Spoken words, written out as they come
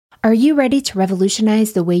Are you ready to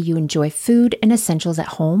revolutionize the way you enjoy food and essentials at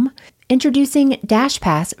home? Introducing Dash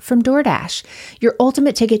Pass from DoorDash, your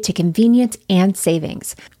ultimate ticket to convenience and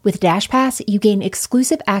savings. With Dash Pass, you gain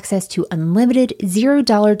exclusive access to unlimited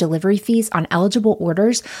 $0 delivery fees on eligible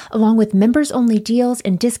orders, along with members-only deals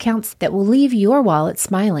and discounts that will leave your wallet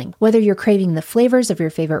smiling. Whether you're craving the flavors of your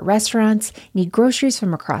favorite restaurants, need groceries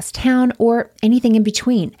from across town, or anything in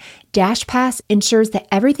between, Dash Pass ensures that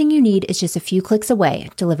everything you need is just a few clicks away,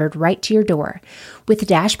 delivered right to your door. With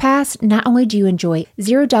Dash Pass, not only do you enjoy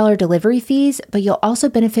 $0 delivery fees, but you'll also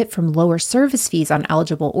benefit from lower service fees on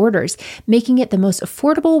eligible orders, making it the most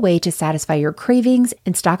affordable way to satisfy your cravings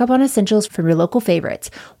and stock up on essentials from your local favorites.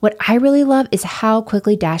 What I really love is how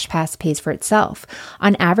quickly Dash Pass pays for itself.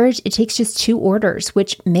 On average, it takes just 2 orders,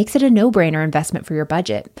 which makes it a no-brainer investment for your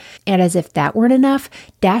budget. And as if that weren't enough,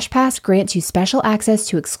 Dash Pass grants you special access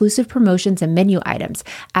to exclusive promotions and menu items,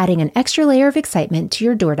 adding an extra layer of excitement to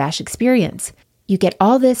your DoorDash experience. You get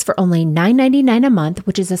all this for only $9.99 a month,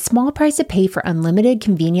 which is a small price to pay for unlimited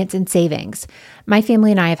convenience and savings. My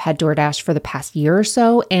family and I have had DoorDash for the past year or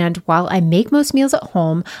so, and while I make most meals at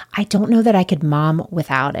home, I don't know that I could mom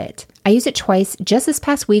without it. I used it twice just this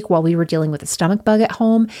past week while we were dealing with a stomach bug at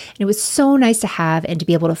home, and it was so nice to have and to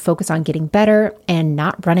be able to focus on getting better and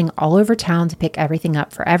not running all over town to pick everything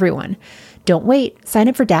up for everyone. Don't wait. Sign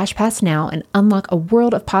up for Dash Pass now and unlock a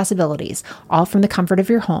world of possibilities, all from the comfort of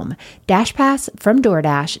your home. Dash Pass from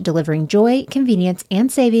DoorDash, delivering joy, convenience,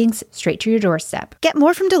 and savings straight to your doorstep. Get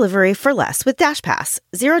more from delivery for less with Dash Pass.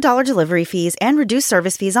 $0 delivery fees and reduced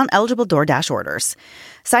service fees on eligible DoorDash orders.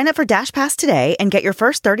 Sign up for Dash Pass today and get your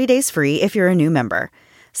first 30 days free if you're a new member.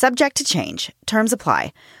 Subject to change. Terms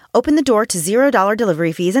apply. Open the door to $0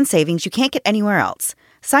 delivery fees and savings you can't get anywhere else.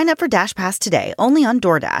 Sign up for Dash Pass today, only on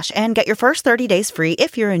DoorDash, and get your first 30 days free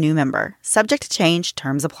if you're a new member. Subject to change.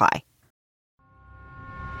 Terms apply.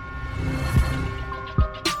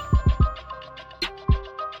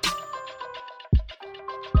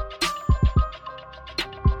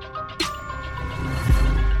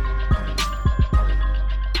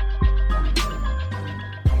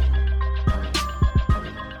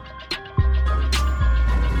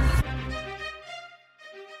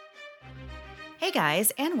 Hey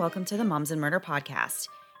guys, and welcome to the Moms and Murder Podcast,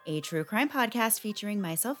 a true crime podcast featuring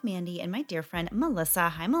myself, Mandy, and my dear friend, Melissa.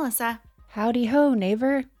 Hi, Melissa. Howdy ho,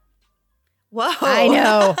 neighbor. Whoa.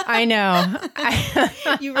 I know.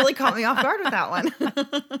 You really caught me off guard with that one.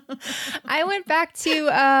 I went back to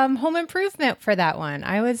Home Improvement for that one.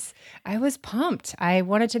 I was pumped. I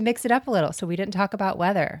wanted to mix it up a little so we didn't talk about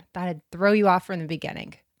weather. Thought I'd throw you off from the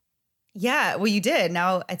beginning. Yeah, well, you did.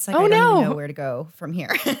 Now it's like I don't even know where to go from here.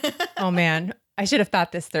 Oh, man. I should have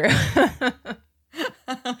thought this through.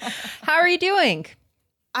 How are you doing?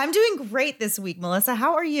 I'm doing great this week, Melissa.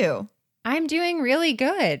 How are you? I'm doing really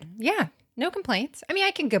good. Yeah, no complaints. I mean,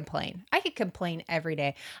 I can complain. I could complain every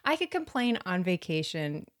day. I could complain on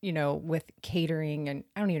vacation, with catering and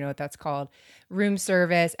I don't even know what that's called, room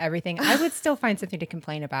service, everything. I would still find something to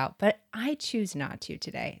complain about, but I choose not to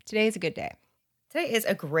today. Today is a good day. Today is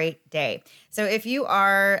a great day. So if you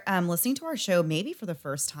are listening to our show, maybe for the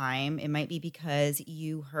first time, it might be because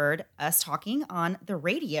you heard us talking on the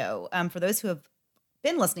radio. For those who have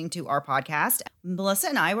been listening to our podcast, Melissa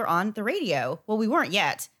and I were on the radio. Well, we weren't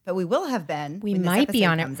yet, but we will have been. We might be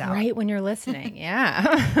on it right when you're listening.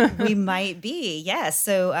 Yeah. We might be. Yes.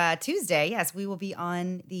 So Tuesday, yes, we will be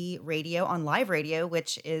on the radio, on live radio,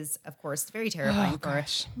 which is, of course, very terrifying for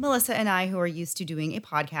Melissa and I, who are used to doing a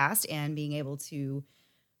podcast and being able to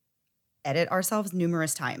edit ourselves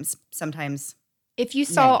numerous times, sometimes. If you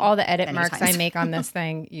saw all the edit marks times I make on this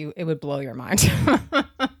thing, it would blow your mind.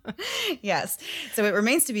 Yes. So it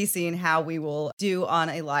remains to be seen how we will do on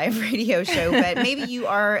a live radio show, but maybe you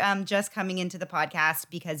are just coming into the podcast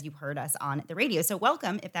because you heard us on the radio. So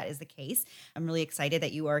welcome if that is the case. I'm really excited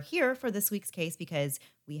that you are here for this week's case because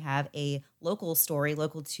we have a local story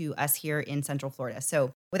local to us here in Central Florida.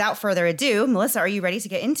 So without further ado, Melissa, are you ready to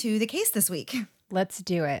get into the case this week? Let's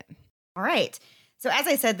do it. All right. So as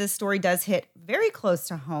I said, this story does hit very close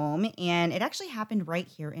to home, and it actually happened right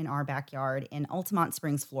here in our backyard in Altamont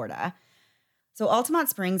Springs, Florida. So Altamont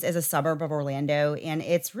Springs is a suburb of Orlando, and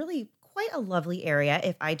it's really quite a lovely area,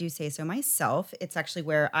 if I do say so myself. It's actually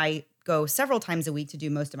where I go several times a week to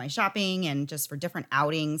do most of my shopping and just for different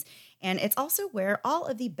outings. And it's also where all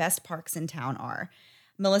of the best parks in town are.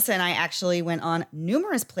 Melissa and I actually went on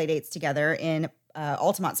numerous play dates together in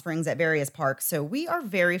Altamont Springs at various parks, so we are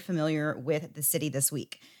very familiar with the city this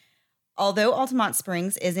week. Although Altamont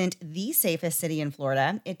Springs isn't the safest city in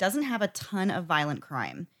Florida, it doesn't have a ton of violent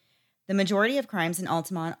crime. The majority of crimes in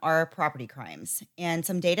Altamont are property crimes, and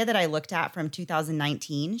some data that I looked at from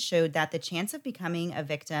 2019 showed that the chance of becoming a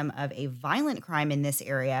victim of a violent crime in this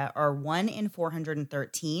area are 1 in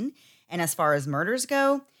 413, and as far as murders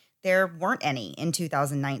go, there weren't any in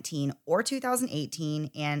 2019 or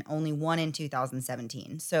 2018, and only 1 in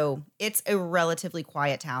 2017. So it's a relatively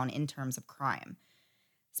quiet town in terms of crime.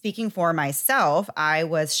 Speaking for myself, I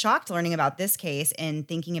was shocked learning about this case and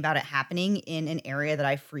thinking about it happening in an area that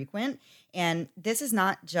I frequent. And this is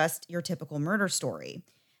not just your typical murder story.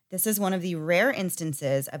 This is one of the rare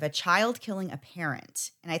instances of a child killing a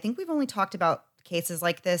parent. And I think we've only talked about cases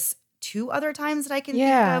like this 2 other times that I can think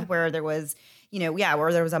of where there was,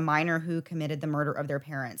 where there was a minor who committed the murder of their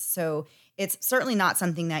parents. So it's certainly not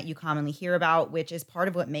something that you commonly hear about, which is part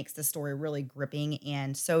of what makes the story really gripping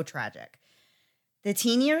and so tragic. The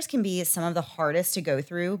teen years can be some of the hardest to go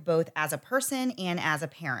through, both as a person and as a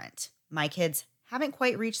parent. My kids haven't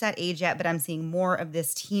quite reached that age yet, but I'm seeing more of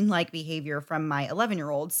this teen-like behavior from my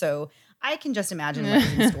 11-year-old, so I can just imagine what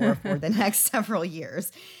is in store for the next several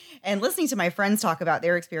years. And listening to my friends talk about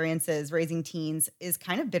their experiences raising teens is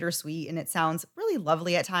kind of bittersweet, and it sounds really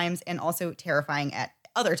lovely at times and also terrifying at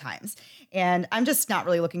other times. And I'm just not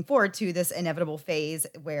really looking forward to this inevitable phase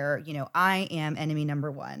where, I am enemy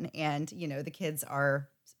number one and, the kids are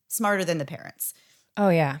smarter than the parents. Oh,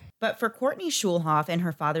 yeah. But for Courtney Schulhoff and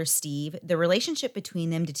her father, Steve, the relationship between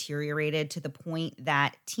them deteriorated to the point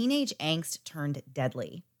that teenage angst turned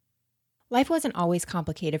deadly. Life wasn't always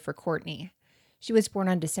complicated for Courtney. She was born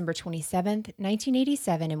on December 27th,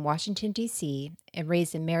 1987 in Washington, D.C., and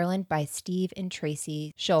raised in Maryland by Steve and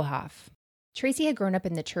Tracy Schulhoff. Tracy had grown up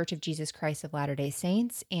in the Church of Jesus Christ of Latter-day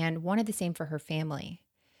Saints and wanted the same for her family.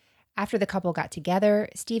 After the couple got together,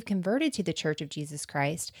 Steve converted to the Church of Jesus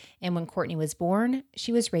Christ, and when Courtney was born,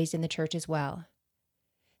 she was raised in the church as well.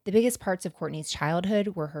 The biggest parts of Courtney's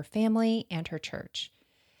childhood were her family and her church.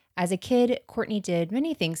 As a kid, Courtney did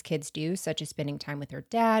many things kids do, such as spending time with her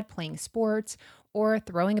dad, playing sports, or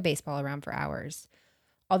throwing a baseball around for hours.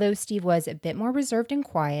 Although Steve was a bit more reserved and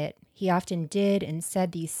quiet, he often did and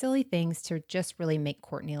said these silly things to just really make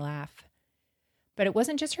Courtney laugh. But it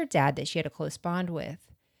wasn't just her dad that she had a close bond with.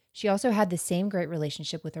 She also had the same great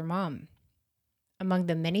relationship with her mom. Among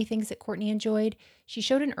the many things that Courtney enjoyed, she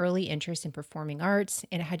showed an early interest in performing arts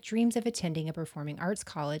and had dreams of attending a performing arts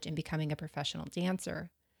college and becoming a professional dancer.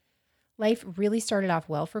 Life really started off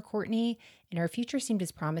well for Courtney, and her future seemed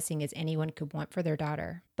as promising as anyone could want for their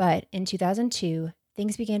daughter. But in 2002,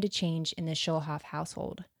 things began to change in the Schulhoff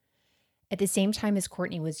household. At the same time as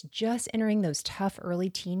Courtney was just entering those tough early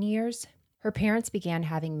teen years, her parents began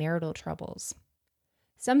having marital troubles.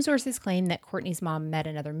 Some sources claim that Courtney's mom met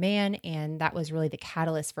another man, and that was really the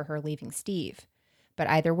catalyst for her leaving Steve. But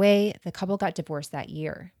either way, the couple got divorced that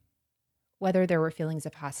year. Whether there were feelings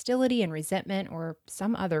of hostility and resentment or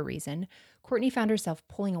some other reason, Courtney found herself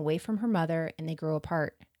pulling away from her mother, and they grew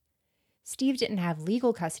apart. Steve didn't have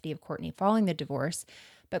legal custody of Courtney following the divorce,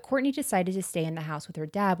 but Courtney decided to stay in the house with her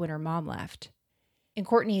dad when her mom left. In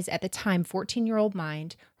Courtney's, at the time, 14-year-old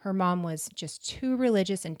mind, her mom was just too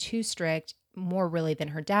religious and too strict, more really than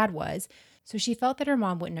her dad was, so she felt that her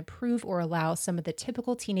mom wouldn't approve or allow some of the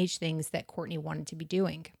typical teenage things that Courtney wanted to be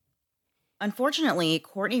doing. Unfortunately,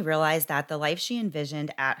 Courtney realized that the life she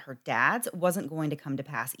envisioned at her dad's wasn't going to come to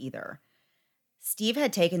pass either. Steve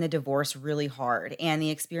had taken the divorce really hard, and the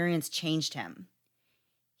experience changed him.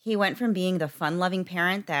 He went from being the fun-loving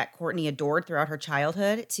parent that Courtney adored throughout her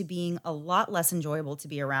childhood to being a lot less enjoyable to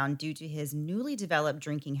be around due to his newly developed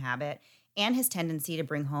drinking habit and his tendency to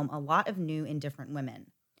bring home a lot of new and different women.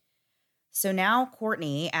 So now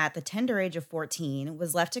Courtney, at the tender age of 14,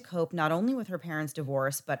 was left to cope not only with her parents'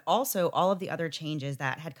 divorce, but also all of the other changes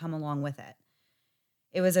that had come along with it.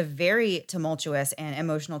 It was a very tumultuous and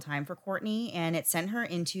emotional time for Courtney, and it sent her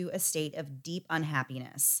into a state of deep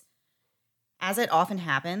unhappiness. As it often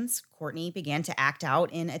happens, Courtney began to act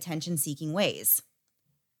out in attention-seeking ways.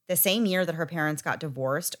 The same year that her parents got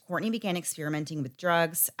divorced, Courtney began experimenting with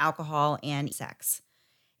drugs, alcohol, and sex.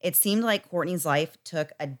 It seemed like Courtney's life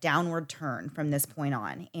took a downward turn from this point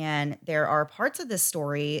on, and there are parts of this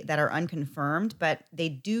story that are unconfirmed, but they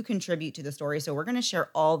do contribute to the story, so we're going to share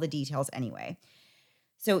all the details anyway.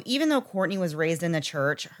 So even though Courtney was raised in the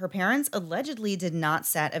church, her parents allegedly did not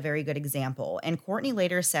set a very good example, and Courtney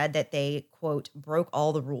later said that they, quote, broke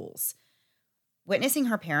all the rules. Witnessing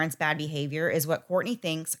her parents' bad behavior is what Courtney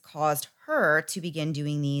thinks caused her to begin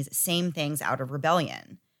doing these same things out of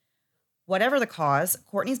rebellion. Whatever the cause,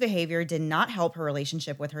 Courtney's behavior did not help her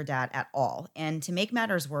relationship with her dad at all, and to make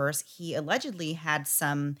matters worse, he allegedly had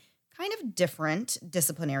some kind of different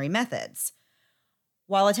disciplinary methods.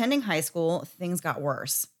 While attending high school, things got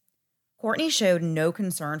worse. Courtney showed no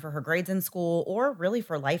concern for her grades in school or really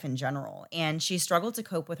for life in general, and she struggled to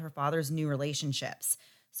cope with her father's new relationships.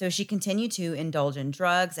 So she continued to indulge in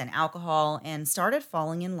drugs and alcohol and started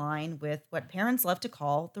falling in line with what parents love to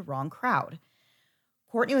call the wrong crowd.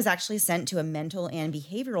 Courtney was actually sent to a mental and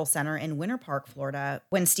behavioral center in Winter Park, Florida,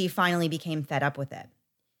 when Steve finally became fed up with it.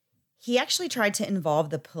 He actually tried to involve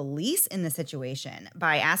the police in the situation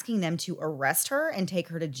by asking them to arrest her and take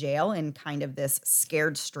her to jail in kind of this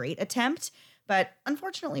scared straight attempt. But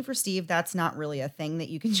unfortunately for Steve, that's not really a thing that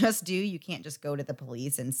you can just do. You can't just go to the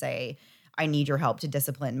police and say, I need your help to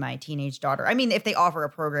discipline my teenage daughter. I mean, if they offer a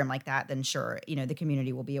program like that, then sure, the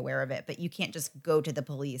community will be aware of it. But you can't just go to the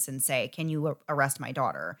police and say, can you arrest my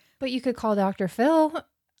daughter? But you could call Dr. Phil.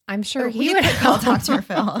 I'm sure he would call Dr.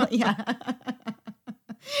 Phil. Yeah.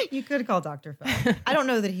 You could call Dr. Phil. I don't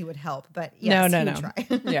know that he would help, but yes, he would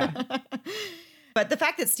try. Yeah. But the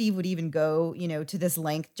fact that Steve would even go, to this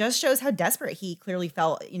length just shows how desperate he clearly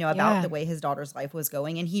felt, about the way his daughter's life was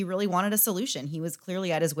going. And he really wanted a solution. He was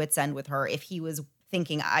clearly at his wit's end with her. If he was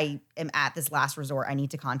thinking, I am at this last resort, I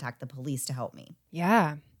need to contact the police to help me.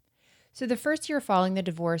 Yeah. So the first year following the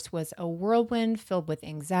divorce was a whirlwind filled with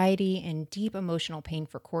anxiety and deep emotional pain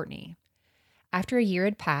for Courtney. After a year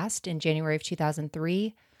had passed, in January of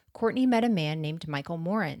 2003, Courtney met a man named Michael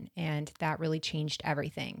Morin, and that really changed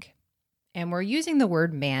everything. And we're using the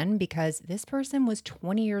word man because this person was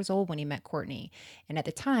 20 years old when he met Courtney, and at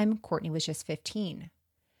the time, Courtney was just 15.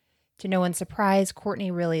 To no one's surprise,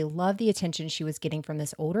 Courtney really loved the attention she was getting from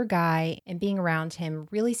this older guy, and being around him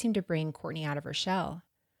really seemed to bring Courtney out of her shell.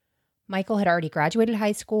 Michael had already graduated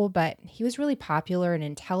high school, but he was really popular and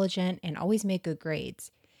intelligent and always made good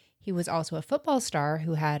grades. He was also a football star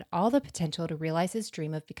who had all the potential to realize his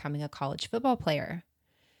dream of becoming a college football player.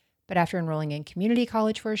 But after enrolling in community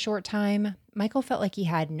college for a short time, Michael felt like he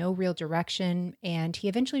had no real direction, and he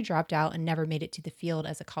eventually dropped out and never made it to the field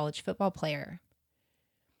as a college football player.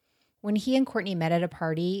 When he and Courtney met at a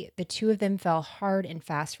party, the two of them fell hard and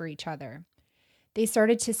fast for each other. They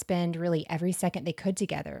started to spend really every second they could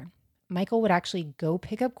together. Michael would actually go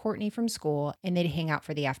pick up Courtney from school, and they'd hang out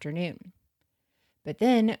for the afternoon. But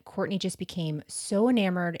then Courtney just became so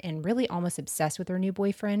enamored and really almost obsessed with her new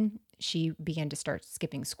boyfriend. She began to start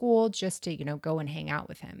skipping school just to, go and hang out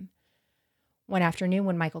with him. One afternoon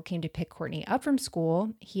when Michael came to pick Courtney up from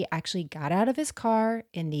school, he actually got out of his car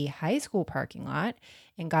in the high school parking lot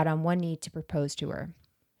and got on one knee to propose to her.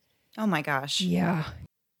 Oh my gosh. Yeah.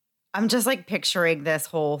 I'm just picturing this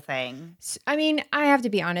whole thing. I mean, I have to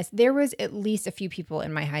be honest. There was at least a few people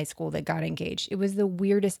in my high school that got engaged. It was the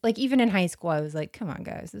weirdest. Even in high school, I was like, come on,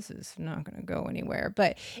 guys, this is not going to go anywhere.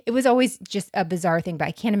 But it was always just a bizarre thing. But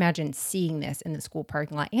I can't imagine seeing this in the school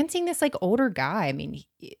parking lot and seeing this older guy. I mean,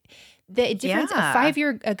 the difference,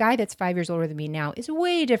 a guy that's 5 years older than me now is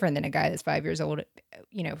way different than a guy that's 5 years old,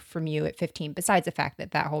 from you at 15. Besides the fact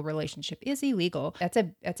that whole relationship is illegal. That's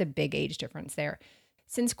a big age difference there.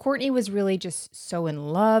 Since Courtney was really just so in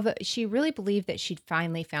love, she really believed that she'd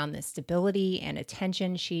finally found this stability and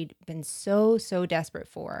attention she'd been so desperate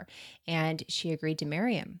for, and she agreed to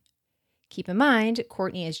marry him. Keep in mind,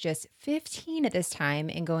 Courtney is just 15 at this time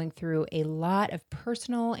and going through a lot of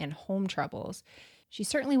personal and home troubles. She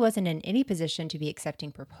certainly wasn't in any position to be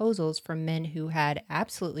accepting proposals from men who had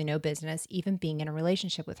absolutely no business even being in a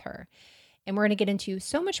relationship with her. And we're going to get into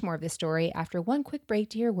so much more of this story after one quick break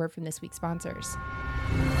to hear a word from this week's sponsors.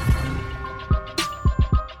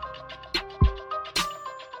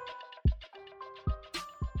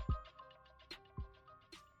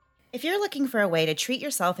 If you're looking for a way to treat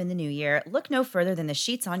yourself in the new year, look no further than the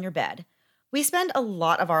sheets on your bed. We spend a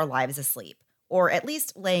lot of our lives asleep, or at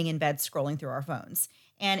least laying in bed scrolling through our phones.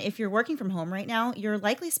 And if you're working from home right now, you're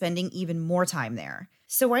likely spending even more time there.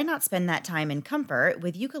 So why not spend that time in comfort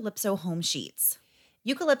with Eucalypso home sheets?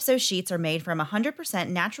 Eucalypso sheets are made from 100%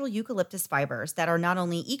 natural eucalyptus fibers that are not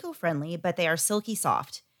only eco-friendly, but they are silky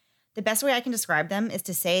soft. The best way I can describe them is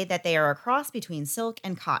to say that they are a cross between silk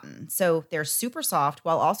and cotton. So they're super soft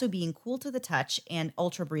while also being cool to the touch and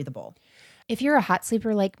ultra breathable. If you're a hot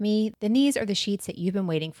sleeper like me, then these are the sheets that you've been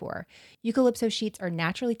waiting for. Eucalypso sheets are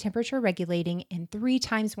naturally temperature regulating and 3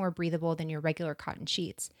 times more breathable than your regular cotton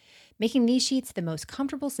sheets, making these sheets the most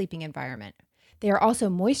comfortable sleeping environment. They are also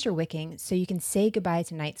moisture wicking, so you can say goodbye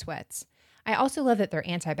to night sweats. I also love that they're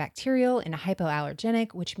antibacterial and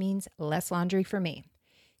hypoallergenic, which means less laundry for me.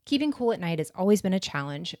 Keeping cool at night has always been a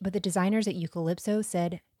challenge, but the designers at Eucalypso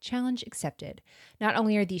said, challenge accepted. Not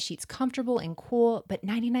only are these sheets comfortable and cool, but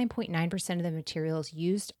 99.9% of the materials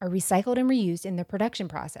used are recycled and reused in the production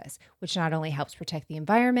process, which not only helps protect the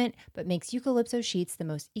environment, but makes Eucalypso sheets the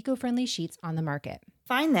most eco-friendly sheets on the market.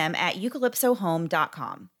 Find them at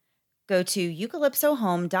eucalypsohome.com. Go to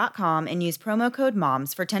eucalypsohome.com and use promo code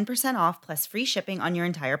MOMS for 10% off plus free shipping on your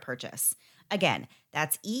entire purchase. Again,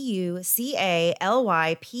 that's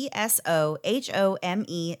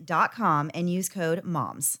eucalypsohome.com and use code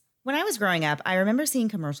MOMS. When I was growing up, I remember seeing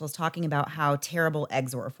commercials talking about how terrible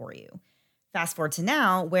eggs were for you. Fast forward to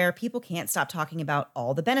now, where people can't stop talking about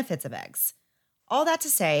all the benefits of eggs. All that to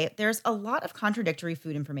say, there's a lot of contradictory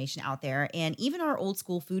food information out there, and even our old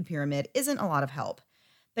school food pyramid isn't a lot of help.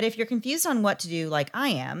 But if you're confused on what to do like I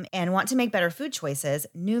am and want to make better food choices,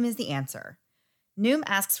 Noom is the answer. Noom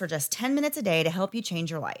asks for just 10 minutes a day to help you change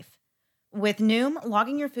your life. With Noom,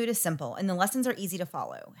 logging your food is simple and the lessons are easy to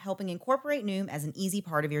follow, helping incorporate Noom as an easy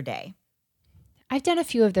part of your day. I've done a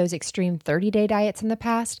few of those extreme 30-day diets in the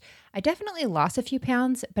past. I definitely lost a few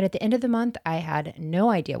pounds, but at the end of the month, I had no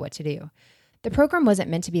idea what to do. The program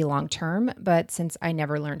wasn't meant to be long-term, but since I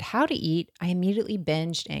never learned how to eat, I immediately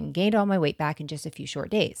binged and gained all my weight back in just a few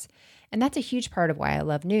short days. And that's a huge part of why I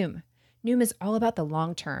love Noom. Noom is all about the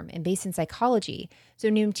long term and based in psychology. So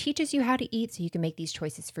Noom teaches you how to eat so you can make these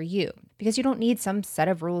choices for you, because you don't need some set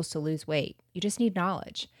of rules to lose weight. You just need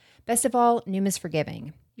knowledge. Best of all, Noom is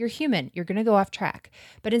forgiving. You're human. You're going to go off track.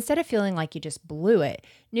 But instead of feeling like you just blew it,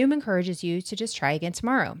 Noom encourages you to just try again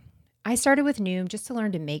tomorrow. I started with Noom just to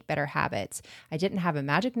learn to make better habits. I didn't have a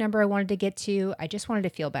magic number I wanted to get to. I just wanted to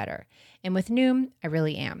feel better. And with Noom, I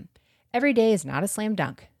really am. Every day is not a slam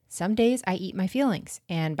dunk. Some days I eat my feelings.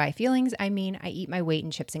 And by feelings, I mean I eat my weight in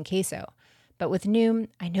chips and queso. But with Noom,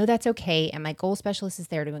 I know that's okay. And my goal specialist is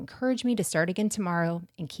there to encourage me to start again tomorrow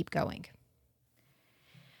and keep going.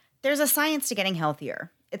 There's a science to getting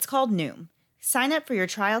healthier. It's called Noom. Sign up for your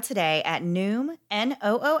trial today at Noom,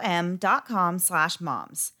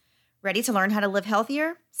 Noom.com/moms. Ready to learn how to live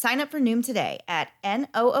healthier? Sign up for Noom today at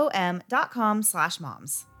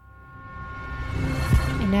Noom.com/moms.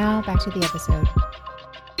 And now back to the episode.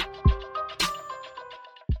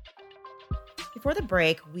 Before the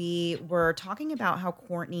break, we were talking about how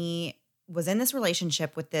Courtney was in this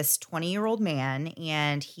relationship with this 20-year-old man,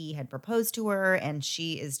 and he had proposed to her, and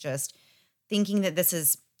she is just thinking that this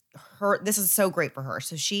is so great for her.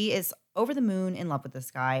 So she is over the moon in love with this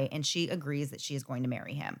guy, and she agrees that she is going to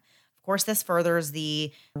marry him. Of course, this furthers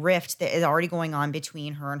the rift that is already going on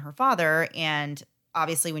between her and her father. And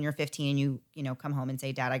obviously, when you're 15 and you come home and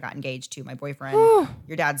say, "Dad, I got engaged to my boyfriend,"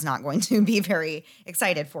 your dad's not going to be very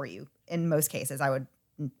excited for you in most cases, I would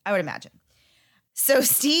imagine. So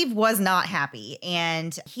Steve was not happy,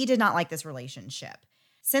 and he did not like this relationship.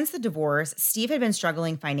 Since the divorce, Steve had been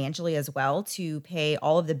struggling financially as well to pay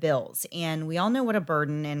all of the bills. And we all know what a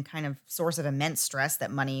burden and kind of source of immense stress that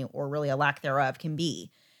money, or really a lack thereof, can be.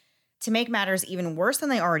 To make matters even worse than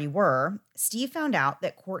they already were, Steve found out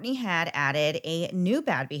that Courtney had added a new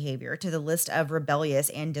bad behavior to the list of rebellious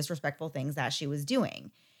and disrespectful things that she was doing.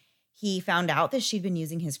 He found out that she'd been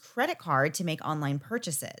using his credit card to make online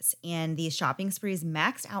purchases, and these shopping sprees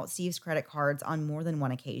maxed out Steve's credit cards on more than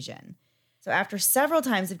one occasion. So after several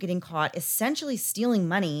times of getting caught essentially stealing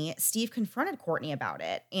money, Steve confronted Courtney about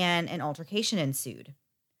it, and an altercation ensued.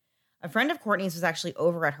 A friend of Courtney's was actually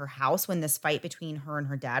over at her house when this fight between her and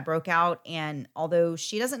her dad broke out, and although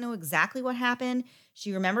she doesn't know exactly what happened,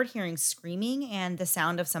 she remembered hearing screaming and the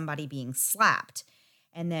sound of somebody being slapped.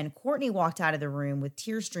 And then Courtney walked out of the room with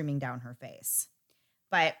tears streaming down her face.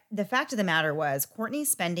 But the fact of the matter was, Courtney's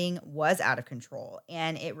spending was out of control,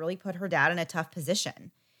 and it really put her dad in a tough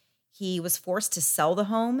position. He was forced to sell the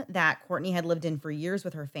home that Courtney had lived in for years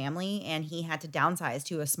with her family, and he had to downsize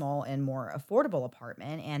to a small and more affordable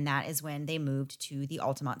apartment, and that is when they moved to the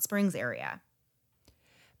Altamont Springs area.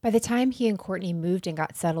 By the time he and Courtney moved and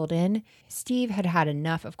got settled in, Steve had had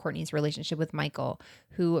enough of Courtney's relationship with Michael,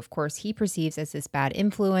 who, of course, he perceives as this bad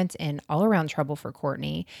influence and all-around trouble for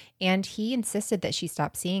Courtney, and he insisted that she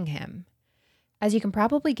stop seeing him. As you can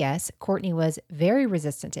probably guess, Courtney was very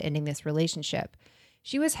resistant to ending this relationship.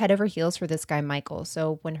 She was head over heels for this guy, Michael,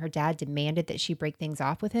 so when her dad demanded that she break things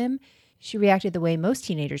off with him, she reacted the way most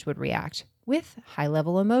teenagers would react, with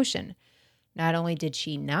high-level emotion. Not only did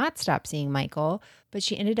she not stop seeing Michael, but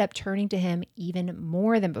she ended up turning to him even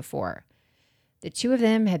more than before. The two of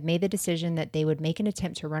them had made the decision that they would make an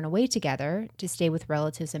attempt to run away together to stay with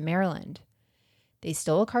relatives in Maryland. They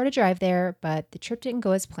stole a car to drive there, but the trip didn't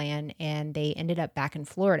go as planned, and they ended up back in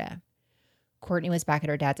Florida. Courtney was back at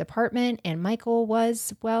her dad's apartment, and Michael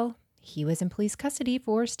was, well, he was in police custody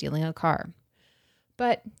for stealing a car.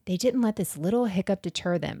 But they didn't let this little hiccup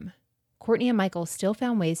deter them. Courtney and Michael still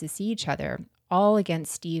found ways to see each other, all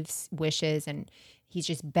against Steve's wishes, and he's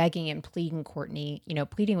just begging and pleading with Courtney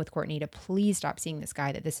to please stop seeing this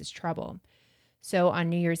guy, that this is trouble. So on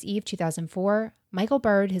New Year's Eve 2004, Michael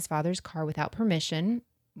borrowed his father's car without permission,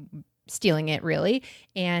 stealing it really,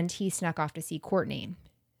 and he snuck off to see Courtney.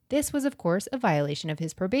 This was, of course, a violation of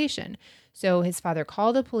his probation. So his father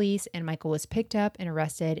called the police, and Michael was picked up and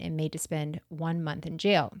arrested and made to spend 1 month in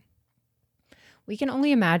jail. We can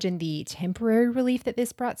only imagine the temporary relief that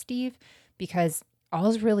this brought Steve, because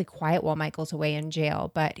all's really quiet while Michael's away in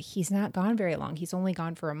jail, but he's not gone very long. He's only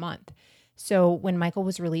gone for a month. So when Michael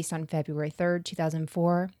was released on February 3rd,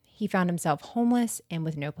 2004, he found himself homeless and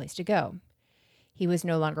with no place to go. He was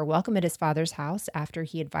no longer welcome at his father's house after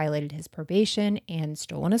he had violated his probation and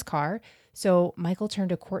stolen his car, so Michael turned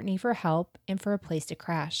to Courtney for help and for a place to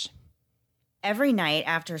crash. Every night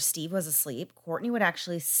after Steve was asleep, Courtney would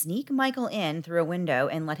actually sneak Michael in through a window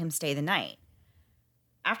and let him stay the night.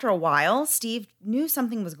 After a while, Steve knew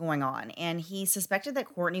something was going on, and he suspected that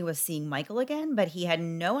Courtney was seeing Michael again, but he had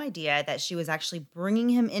no idea that she was actually bringing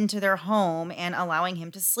him into their home and allowing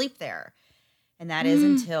him to sleep there. And that is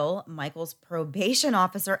until Michael's probation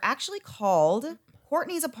officer actually called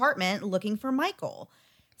Courtney's apartment looking for Michael.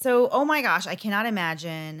 So, oh my gosh, I cannot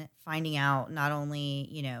imagine finding out not only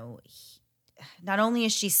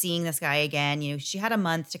is she seeing this guy again, she had a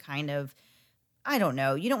month to kind of, I don't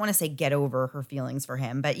know, you don't want to say get over her feelings for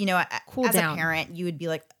him, but, Cool as down. a parent, you would be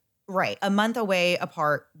like, right, a month away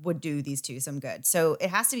apart would do these two some good. So it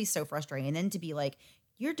has to be so frustrating. And then to be like,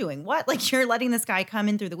 you're doing what? Like, you're letting this guy come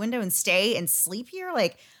in through the window and stay and sleep here?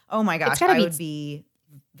 Like, oh my gosh, I would be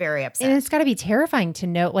very upset. And it's got to be terrifying to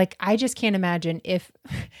know. Like, I just can't imagine if,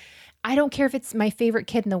 I don't care if it's my favorite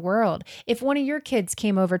kid in the world. If one of your kids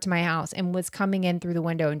came over to my house and was coming in through the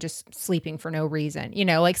window and just sleeping for no reason,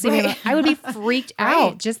 like sleeping, Right. I would be freaked Right.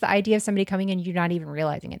 out. Just the idea of somebody coming in, you're not even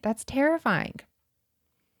realizing it. That's terrifying.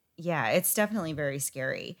 Yeah, it's definitely very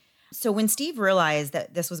scary. So when Steve realized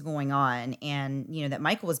that this was going on and, that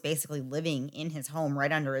Michael was basically living in his home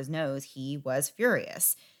right under his nose, he was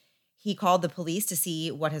furious. He called the police to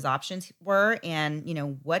see what his options were and,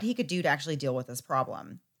 what he could do to actually deal with this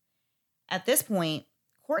problem. At this point,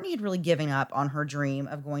 Courtney had really given up on her dream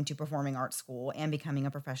of going to performing arts school and becoming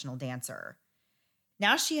a professional dancer.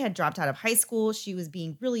 Now she had dropped out of high school, she was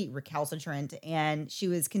being really recalcitrant, and she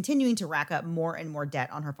was continuing to rack up more and more debt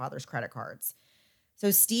on her father's credit cards. So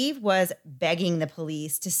Steve was begging the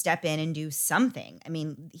police to step in and do something. I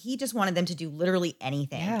mean, he just wanted them to do literally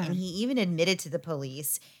anything. Yeah. And he even admitted to the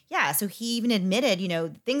police. Yeah, so he even admitted,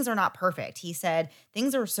 things are not perfect. He said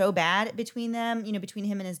things are so bad between them, between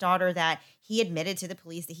him and his daughter, that he admitted to the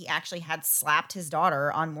police that he actually had slapped his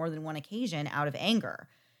daughter on more than one occasion out of anger.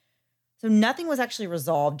 So nothing was actually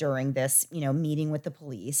resolved during this, meeting with the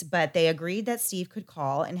police, but they agreed that Steve could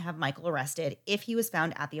call and have Michael arrested if he was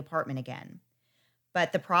found at the apartment again.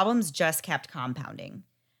 But the problems just kept compounding.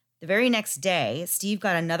 The very next day, Steve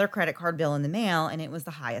got another credit card bill in the mail, and it was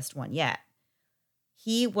the highest one yet.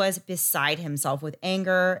 He was beside himself with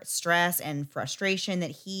anger, stress, and frustration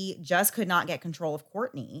that he just could not get control of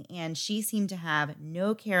Courtney, and she seemed to have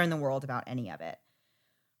no care in the world about any of it.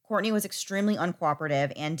 Courtney was extremely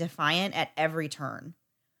uncooperative and defiant at every turn.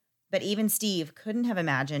 But even Steve couldn't have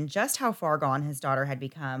imagined just how far gone his daughter had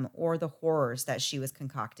become or the horrors that she was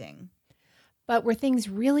concocting. But were things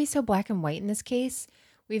really so black and white in this case?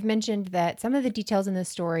 We've mentioned that some of the details in this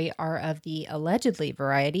story are of the allegedly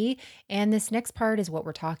variety, and this next part is what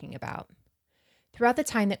we're talking about. Throughout the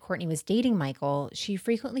time that Courtney was dating Michael, she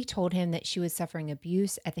frequently told him that she was suffering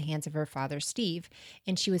abuse at the hands of her father, Steve,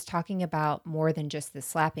 and she was talking about more than just the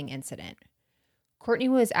slapping incident. Courtney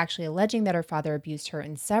was actually alleging that her father abused her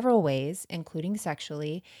in several ways, including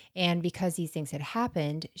sexually, and because these things had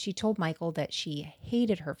happened, she told Michael that she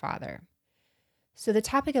hated her father. So the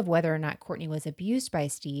topic of whether or not Courtney was abused by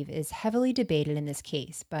Steve is heavily debated in this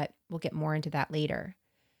case, but we'll get more into that later.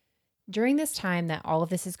 During this time that all of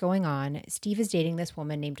this is going on, Steve is dating this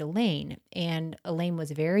woman named Elaine, and Elaine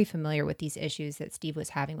was very familiar with these issues that Steve was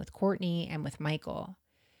having with Courtney and with Michael.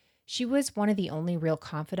 She was one of the only real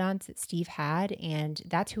confidants that Steve had, and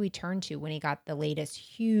that's who he turned to when he got the latest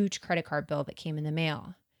huge credit card bill that came in the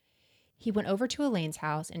mail. He went over to Elaine's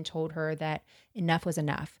house and told her that enough was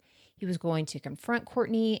enough. He was going to confront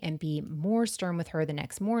Courtney and be more stern with her the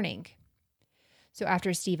next morning. So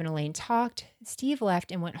after Steve and Elaine talked, Steve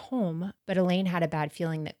left and went home, but Elaine had a bad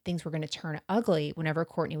feeling that things were going to turn ugly whenever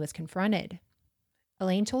Courtney was confronted.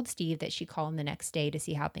 Elaine told Steve that she'd call him the next day to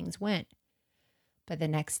see how things went. But the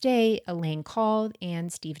next day, Elaine called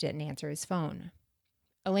and Steve didn't answer his phone.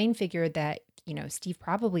 Elaine figured that, Steve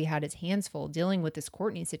probably had his hands full dealing with this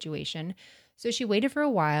Courtney situation, so she waited for a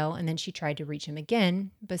while and then she tried to reach him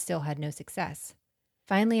again, but still had no success.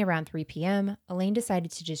 Finally, around 3 p.m., Elaine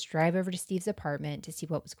decided to just drive over to Steve's apartment to see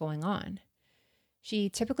what was going on. She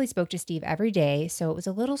typically spoke to Steve every day, so it was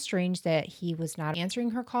a little strange that he was not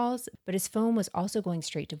answering her calls, but his phone was also going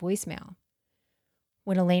straight to voicemail.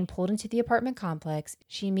 When Elaine pulled into the apartment complex,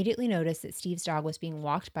 she immediately noticed that Steve's dog was being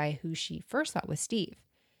walked by who she first thought was Steve.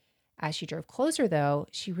 As she drove closer, though,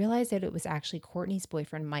 she realized that it was actually Courtney's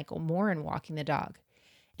boyfriend, Michael Morin, walking the dog.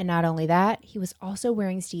 And not only that, he was also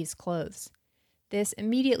wearing Steve's clothes. This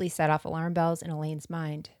immediately set off alarm bells in Elaine's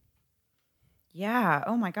mind. Yeah.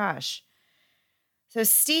 Oh my gosh. So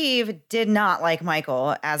Steve did not like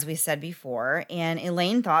Michael, as we said before, and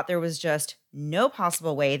Elaine thought there was just no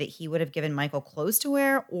possible way that he would have given Michael clothes to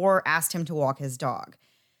wear or asked him to walk his dog.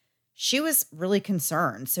 She was really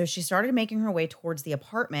concerned, so she started making her way towards the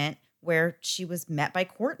apartment where she was met by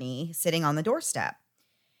Courtney sitting on the doorstep.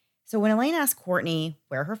 So when Elaine asked Courtney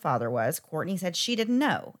where her father was, Courtney said she didn't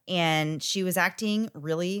know, and she was acting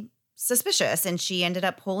really suspicious, and she ended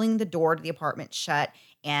up pulling the door to the apartment shut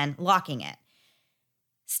and locking it.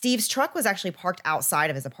 Steve's truck was actually parked outside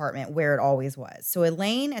of his apartment where it always was. So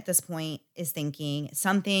Elaine at this point is thinking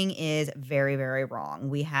something is very, very wrong.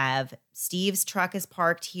 We have Steve's truck is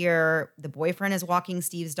parked here. The boyfriend is walking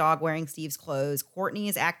Steve's dog wearing Steve's clothes. Courtney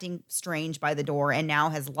is acting strange by the door and now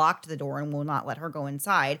has locked the door and will not let her go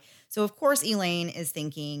inside. So of course Elaine is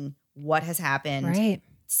thinking, what has happened? Right.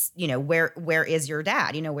 Where is your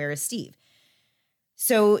dad? Where is Steve?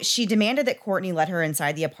 So she demanded that Courtney let her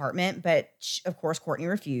inside the apartment, but of course Courtney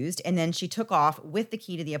refused, and then she took off with the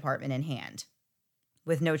key to the apartment in hand.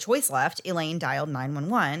 With no choice left, Elaine dialed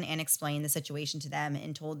 911 and explained the situation to them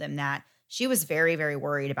and told them that she was very, very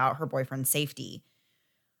worried about her boyfriend's safety.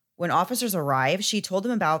 When officers arrived, she told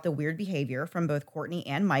them about the weird behavior from both Courtney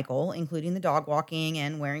and Michael, including the dog walking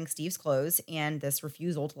and wearing Steve's clothes, and this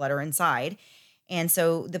refusal to let her inside. And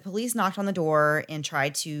so the police knocked on the door and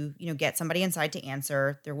tried to, get somebody inside to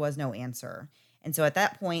answer. There was no answer. And so at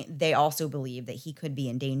that point, they also believed that he could be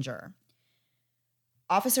in danger.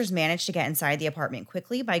 Officers managed to get inside the apartment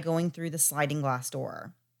quickly by going through the sliding glass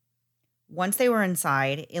door. Once they were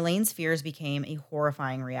inside, Elaine's fears became a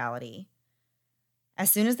horrifying reality.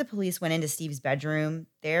 As soon as the police went into Steve's bedroom,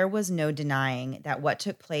 there was no denying that what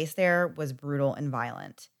took place there was brutal and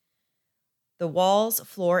violent. The walls,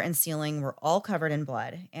 floor, and ceiling were all covered in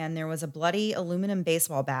blood, and there was a bloody aluminum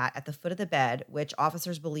baseball bat at the foot of the bed, which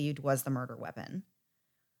officers believed was the murder weapon.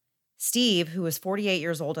 Steve, who was 48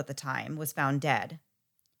 years old at the time, was found dead.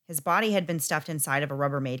 His body had been stuffed inside of a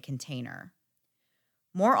Rubbermaid container.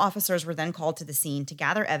 More officers were then called to the scene to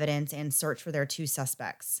gather evidence and search for their two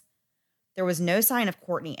suspects. There was no sign of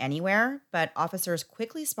Courtney anywhere, but officers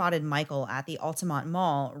quickly spotted Michael at the Altamont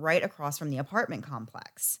Mall right across from the apartment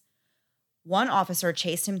complex. One officer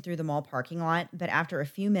chased him through the mall parking lot, but after a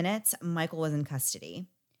few minutes, Michael was in custody.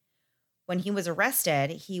 When he was arrested,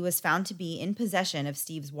 he was found to be in possession of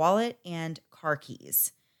Steve's wallet and car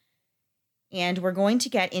keys. And we're going to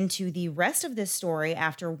get into the rest of this story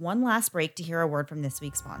after one last break to hear a word from this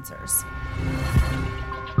week's sponsors.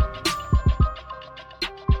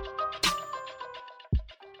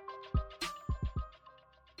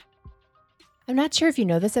 I'm not sure if you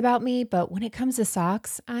know this about me, but when it comes to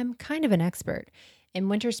socks, I'm kind of an expert. In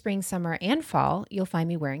winter, spring, summer, and fall, you'll find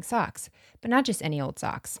me wearing socks, but not just any old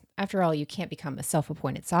socks. After all, you can't become a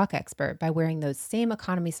self-appointed sock expert by wearing those same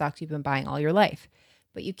economy socks you've been buying all your life.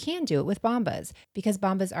 But you can do it with Bombas, because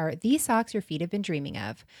Bombas are the socks your feet have been dreaming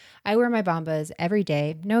of. I wear my Bombas every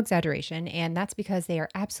day, no exaggeration, and that's because they are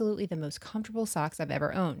absolutely the most comfortable socks I've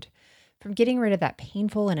ever owned. From getting rid of that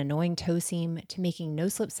painful and annoying toe seam to making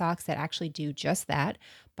no-slip socks that actually do just that,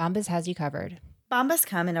 Bombas has you covered. Bombas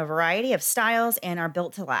come in a variety of styles and are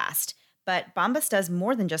built to last. But Bombas does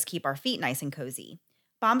more than just keep our feet nice and cozy.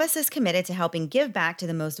 Bombas is committed to helping give back to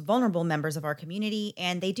the most vulnerable members of our community,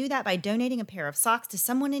 and they do that by donating a pair of socks to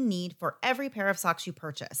someone in need for every pair of socks you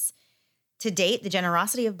purchase. To date, the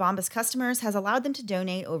generosity of Bombas customers has allowed them to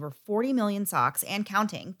donate over 40 million socks and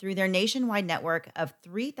counting through their nationwide network of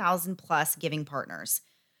 3,000 plus giving partners.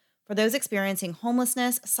 For those experiencing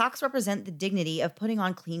homelessness, socks represent the dignity of putting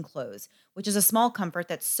on clean clothes, which is a small comfort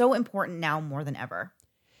that's so important now more than ever.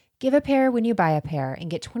 Give a pair when you buy a pair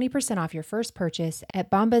and get 20% off your first purchase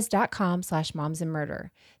at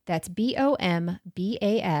bombas.com/momsandmurder. That's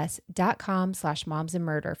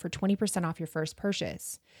BOMBAS.com/momsandmurder for 20% off your first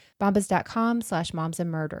purchase.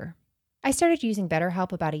 Bombas.com/momsandmurder. I started using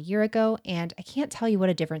BetterHelp about a year ago, and I can't tell you what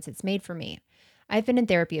a difference it's made for me. I've been in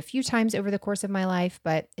therapy a few times over the course of my life,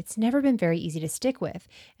 but it's never been very easy to stick with,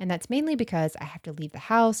 and that's mainly because I have to leave the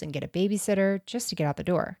house and get a babysitter just to get out the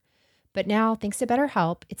door. But now, thanks to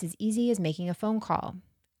BetterHelp, it's as easy as making a phone call.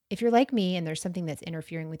 If you're like me and there's something that's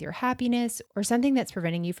interfering with your happiness or something that's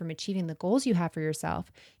preventing you from achieving the goals you have for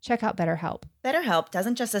yourself, check out BetterHelp. BetterHelp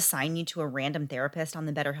doesn't just assign you to a random therapist on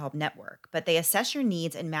the BetterHelp network, but they assess your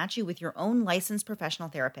needs and match you with your own licensed professional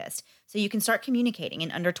therapist so you can start communicating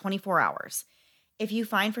in under 24 hours. If you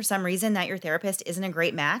find for some reason that your therapist isn't a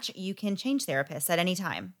great match, you can change therapists at any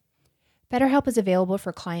time. BetterHelp is available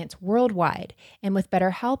for clients worldwide, and with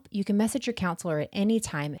BetterHelp, you can message your counselor at any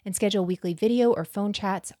time and schedule weekly video or phone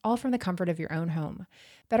chats, all from the comfort of your own home.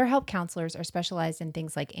 BetterHelp counselors are specialized in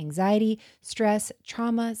things like anxiety, stress,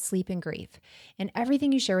 trauma, sleep, and grief. And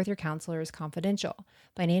everything you share with your counselor is confidential.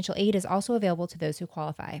 Financial aid is also available to those who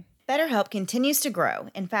qualify. BetterHelp continues to grow.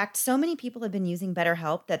 In fact, so many people have been using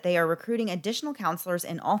BetterHelp that they are recruiting additional counselors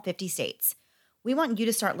in all 50 states. We want you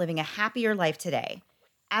to start living a happier life today.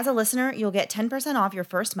 As a listener, you'll get 10% off your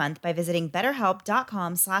first month by visiting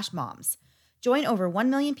betterhelp.com/moms. Join over 1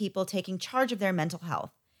 million people taking charge of their mental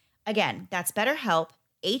health. Again, that's BetterHelp,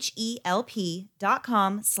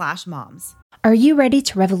 HELP.com/moms. Are you ready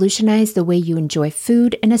to revolutionize the way you enjoy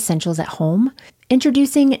food and essentials at home?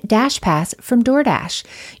 Introducing DashPass from DoorDash,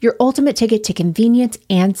 your ultimate ticket to convenience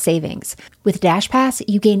and savings. With DashPass,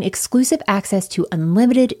 you gain exclusive access to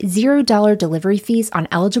unlimited $0 delivery fees on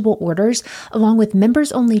eligible orders, along with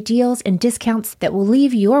members-only deals and discounts that will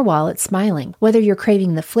leave your wallet smiling. Whether you're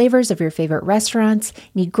craving the flavors of your favorite restaurants,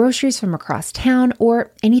 need groceries from across town,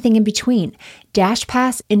 or anything in between,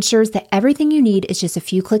 DashPass ensures that everything you need is just a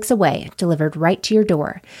few clicks away, delivered right to your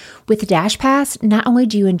door. With DashPass, not only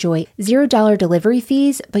do you enjoy $0 delivery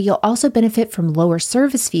fees, but you'll also benefit from lower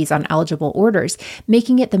service fees on eligible orders,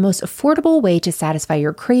 making it the most affordable way to satisfy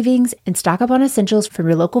your cravings and stock up on essentials from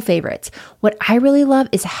your local favorites. What I really love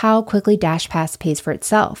is how quickly DashPass pays for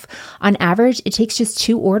itself. On average, it takes just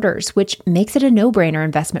 2 orders, which makes it a no-brainer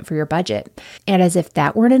investment for your budget. And as if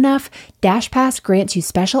that weren't enough, DashPass grants you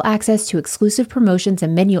special access to exclusive promotions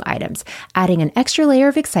and menu items, adding an extra layer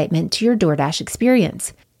of excitement to your DoorDash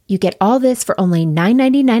experience. You get all this for only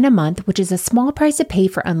 $9.99 a month, which is a small price to pay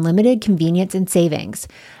for unlimited convenience and savings.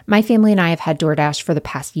 My family and I have had DoorDash for the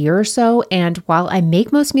past year or so, and while I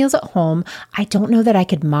make most meals at home, I don't know that I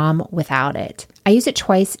could mom without it. I used it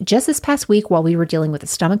twice just this past week while we were dealing with a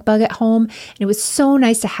stomach bug at home, and it was so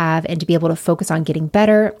nice to have and to be able to focus on getting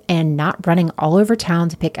better and not running all over town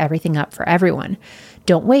to pick everything up for everyone.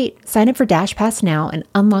 Don't wait. Sign up for DashPass now and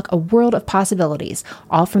unlock a world of possibilities,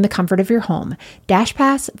 all from the comfort of your home.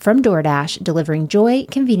 DashPass from DoorDash, delivering joy,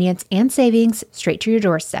 convenience, and savings straight to your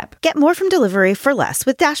doorstep. Get more from delivery for less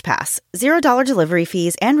with DashPass. $0 delivery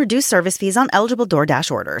fees and reduced service fees on eligible DoorDash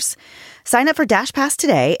orders. Sign up for DashPass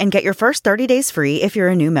today and get your first 30 days free if you're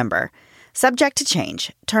a new member. Subject to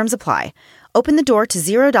change. Terms apply. Open the door to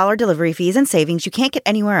 $0 delivery fees and savings you can't get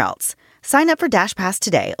anywhere else. Sign up for DashPass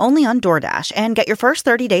today only on DoorDash and get your first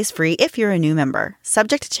 30 days free if you're a new member.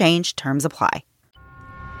 Subject to change. Terms apply.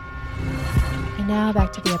 And now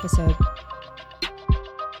back to the episode.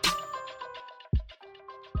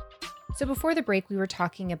 So before the break, we were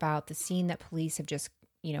talking about the scene that police have just,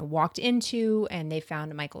 walked into, and they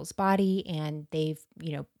found Michael's body, and they've,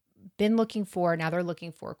 been looking for, now they're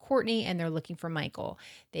looking for Courtney and they're looking for Michael.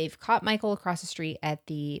 They've caught Michael across the street at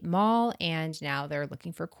the mall, and now they're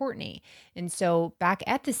looking for Courtney. And so back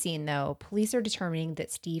at the scene though, police are determining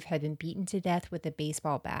that Steve had been beaten to death with a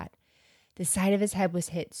baseball bat. The side of his head was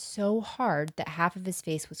hit so hard that half of his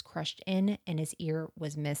face was crushed in and his ear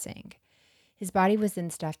was missing. His body was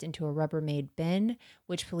then stuffed into a Rubbermaid bin,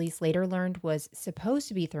 which police later learned was supposed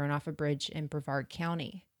to be thrown off a bridge in Brevard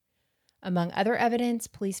County. Among other evidence,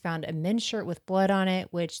 police found a men's shirt with blood on it,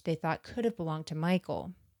 which they thought could have belonged to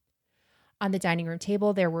Michael. On the dining room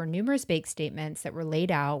table, there were numerous bank statements that were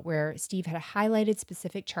laid out where Steve had highlighted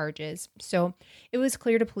specific charges. So it was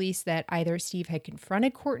clear to police that either Steve had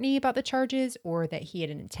confronted Courtney about the charges or that he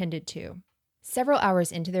had intended to. Several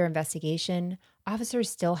hours into their investigation,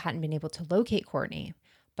 officers still hadn't been able to locate Courtney,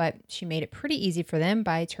 but she made it pretty easy for them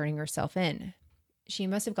by turning herself in. She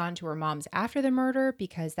must have gone to her mom's after the murder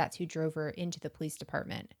because that's who drove her into the police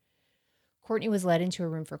department. Courtney was led into a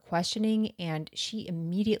room for questioning, and she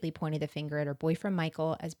immediately pointed the finger at her boyfriend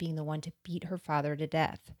Michael as being the one to beat her father to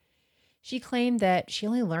death. She claimed that she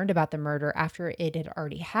only learned about the murder after it had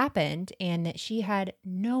already happened and that she had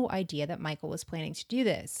no idea that Michael was planning to do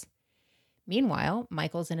this. Meanwhile,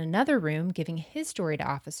 Michael's in another room giving his story to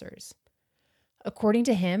officers. According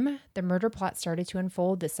to him, the murder plot started to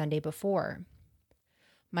unfold the Sunday before.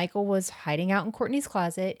 Michael was hiding out in Courtney's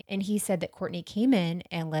closet, and he said that Courtney came in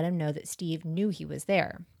and let him know that Steve knew he was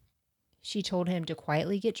there. She told him to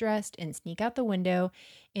quietly get dressed and sneak out the window,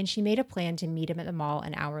 and she made a plan to meet him at the mall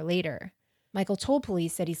an hour later. Michael told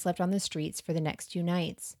police that he slept on the streets for the next 2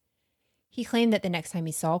 nights. He claimed that the next time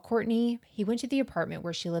he saw Courtney, he went to the apartment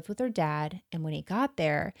where she lived with her dad, and when he got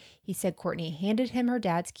there, he said Courtney handed him her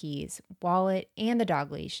dad's keys, wallet, and the dog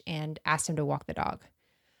leash and asked him to walk the dog.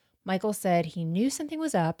 Michael said he knew something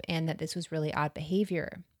was up and that this was really odd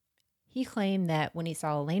behavior. He claimed that when he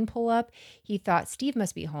saw Elaine pull up, he thought Steve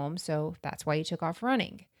must be home, so that's why he took off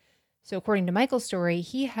running. So according to Michael's story,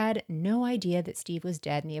 he had no idea that Steve was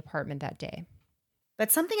dead in the apartment that day.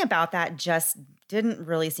 But something about that just didn't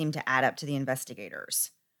really seem to add up to the investigators.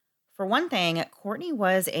 For one thing, Courtney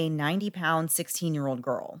was a 90-pound, 16-year-old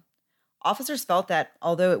girl. Officers felt that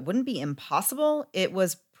although it wouldn't be impossible, it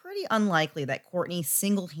was pretty unlikely that Courtney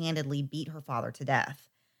single-handedly beat her father to death.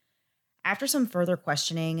 After some further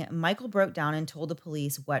questioning, Michael broke down and told the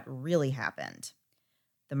police what really happened.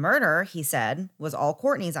 The murder, he said, was all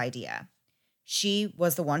Courtney's idea. She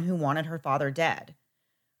was the one who wanted her father dead.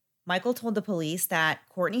 Michael told the police that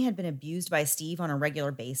Courtney had been abused by Steve on a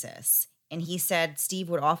regular basis, and he said Steve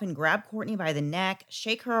would often grab Courtney by the neck,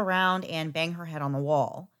 shake her around, and bang her head on the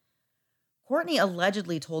wall. Courtney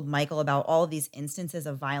allegedly told Michael about all of these instances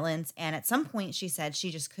of violence, and at some point she said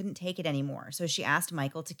she just couldn't take it anymore, so she asked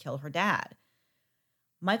Michael to kill her dad.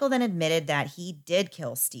 Michael then admitted that he did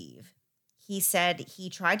kill Steve. He said he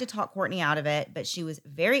tried to talk Courtney out of it, but she was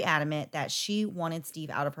very adamant that she wanted Steve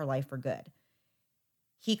out of her life for good.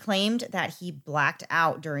 He claimed that he blacked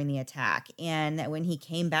out during the attack, and that when he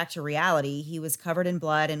came back to reality, he was covered in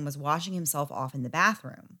blood and was washing himself off in the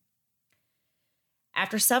bathroom.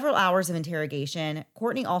 After several hours of interrogation,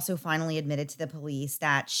 Courtney also finally admitted to the police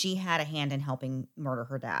that she had a hand in helping murder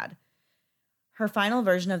her dad. Her final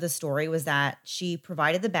version of the story was that she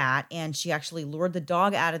provided the bat and she actually lured the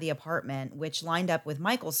dog out of the apartment, which lined up with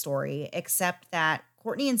Michael's story, except that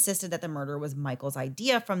Courtney insisted that the murder was Michael's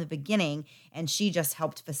idea from the beginning and she just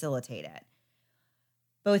helped facilitate it.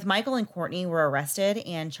 Both Michael and Courtney were arrested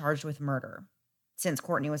and charged with murder. Since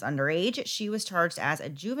Courtney was underage, she was charged as a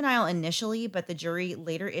juvenile initially, but the jury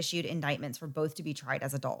later issued indictments for both to be tried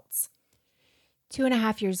as adults.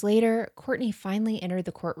 2.5 years later, Courtney finally entered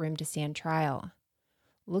the courtroom to stand trial.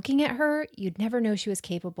 Looking at her, you'd never know she was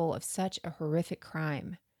capable of such a horrific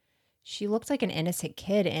crime. She looked like an innocent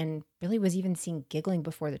kid and really was even seen giggling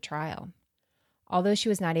before the trial. Although she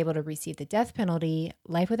was not able to receive the death penalty,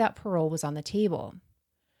 life without parole was on the table.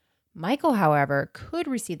 Michael, however, could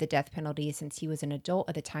receive the death penalty since he was an adult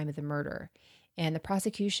at the time of the murder, and the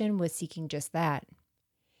prosecution was seeking just that.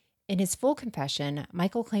 In his full confession,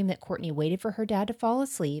 Michael claimed that Courtney waited for her dad to fall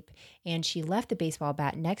asleep, and she left the baseball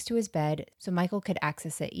bat next to his bed so Michael could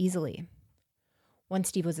access it easily. Once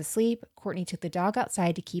Steve was asleep, Courtney took the dog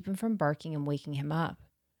outside to keep him from barking and waking him up.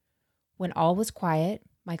 When all was quiet,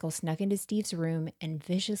 Michael snuck into Steve's room and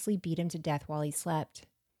viciously beat him to death while he slept.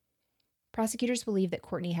 Prosecutors believe that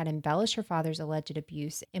Courtney had embellished her father's alleged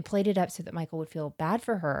abuse and played it up so that Michael would feel bad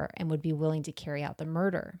for her and would be willing to carry out the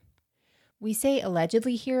murder. We say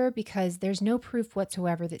allegedly here because there's no proof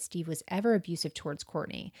whatsoever that Steve was ever abusive towards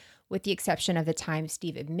Courtney, with the exception of the time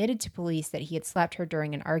Steve admitted to police that he had slapped her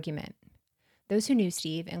during an argument. Those who knew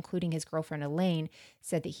Steve, including his girlfriend Elaine,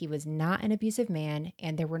 said that he was not an abusive man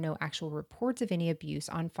and there were no actual reports of any abuse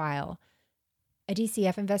on file. A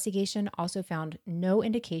DCF investigation also found no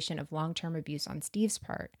indication of long-term abuse on Steve's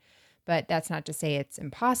part, but that's not to say it's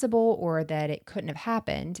impossible or that it couldn't have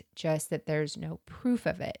happened, just that there's no proof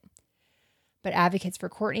of it. But advocates for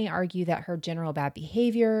Courtney argue that her general bad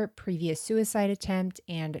behavior, previous suicide attempt,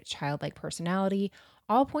 and childlike personality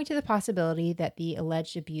all point to the possibility that the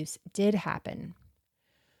alleged abuse did happen.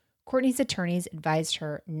 Courtney's attorneys advised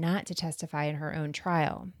her not to testify in her own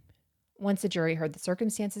trial. Once the jury heard the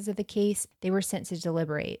circumstances of the case, they were sent to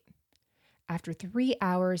deliberate. After 3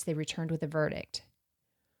 hours, they returned with a verdict.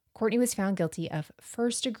 Courtney was found guilty of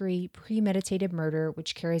first-degree premeditated murder,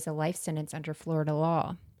 which carries a life sentence under Florida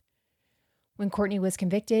law. When Courtney was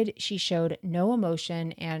convicted, she showed no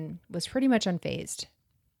emotion and was pretty much unfazed.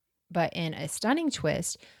 But in a stunning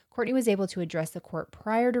twist, Courtney was able to address the court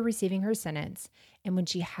prior to receiving her sentence, and when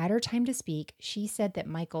she had her time to speak, she said that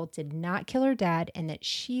Michael did not kill her dad and that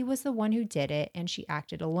she was the one who did it and she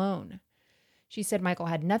acted alone. She said Michael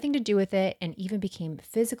had nothing to do with it and even became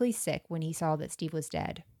physically sick when he saw that Steve was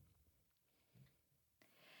dead.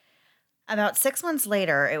 About 6 months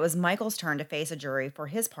later, it was Michael's turn to face a jury for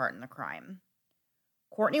his part in the crime.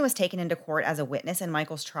 Courtney was taken into court as a witness in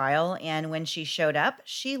Michael's trial, and when she showed up,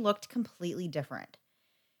 she looked completely different.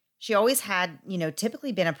 She always had,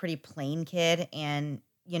 typically been a pretty plain kid and,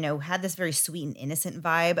 had this very sweet and innocent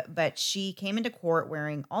vibe, but she came into court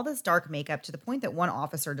wearing all this dark makeup to the point that one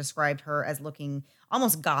officer described her as looking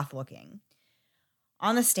almost goth looking.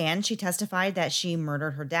 On the stand, she testified that she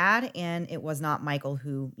murdered her dad, and it was not Michael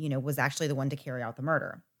who, was actually the one to carry out the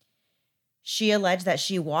murder. She alleged that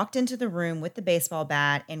she walked into the room with the baseball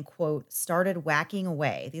bat and, quote, started whacking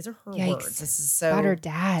away. These are her Yikes. words. This is so About her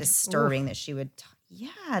dad. disturbing Oof. that she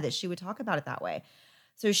would talk about it that way.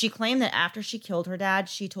 So she claimed that after she killed her dad,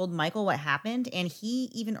 she told Michael what happened, and he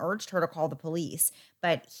even urged her to call the police.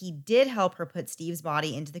 But he did help her put Steve's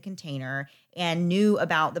body into the container and knew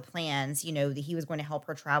about the plans, that he was going to help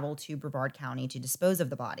her travel to Brevard County to dispose of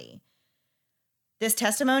the body. This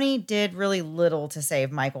testimony did really little to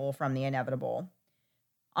save Michael from the inevitable.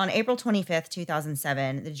 On April 25th,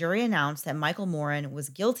 2007, the jury announced that Michael Morin was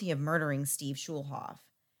guilty of murdering Steve Schulhoff.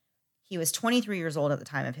 He was 23 years old at the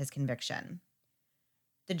time of his conviction.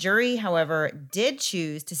 The jury, however, did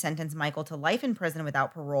choose to sentence Michael to life in prison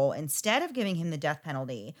without parole instead of giving him the death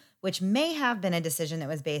penalty, which may have been a decision that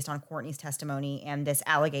was based on Courtney's testimony and this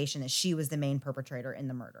allegation that she was the main perpetrator in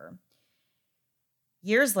the murder.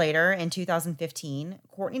 Years later, in 2015,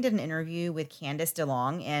 Courtney did an interview with Candace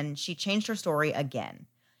DeLong, and she changed her story again.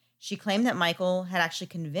 She claimed that Michael had actually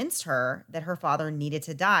convinced her that her father needed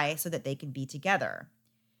to die so that they could be together.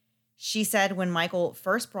 She said when Michael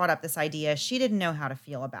first brought up this idea, she didn't know how to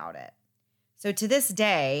feel about it. So to this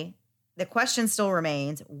day, the question still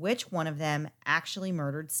remains, which one of them actually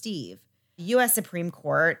murdered Steve? The U.S. Supreme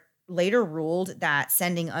Court later ruled that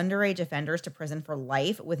sending underage offenders to prison for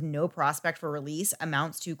life with no prospect for release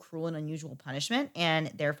amounts to cruel and unusual punishment, and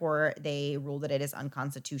therefore they ruled that it is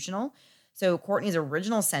unconstitutional. So Courtney's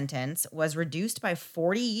original sentence was reduced by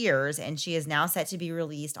 40 years, and she is now set to be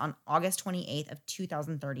released on August 28th of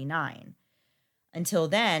 2039. Until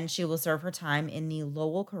then, she will serve her time in the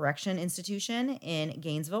Lowell Correction Institution in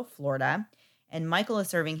Gainesville, Florida, and Michael is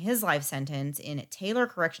serving his life sentence in Taylor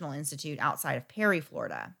Correctional Institute outside of Perry,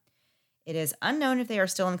 Florida. It is unknown if they are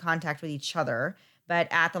still in contact with each other, but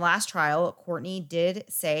at the last trial, Courtney did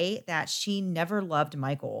say that she never loved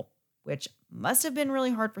Michael, which must have been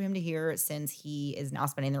really hard for him to hear since he is now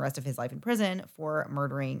spending the rest of his life in prison for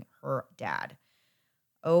murdering her dad.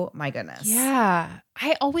 Oh my goodness. Yeah.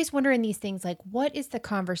 I always wonder in these things, like, what is the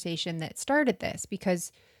conversation that started this?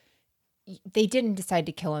 Because they didn't decide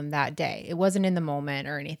to kill him that day. It wasn't in the moment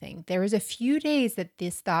or anything. There was a few days that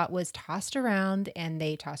this thought was tossed around, and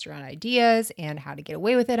they tossed around ideas and how to get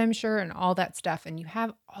away with it, I'm sure, and all that stuff. And you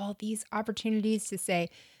have all these opportunities to say,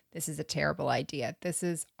 this is a terrible idea. This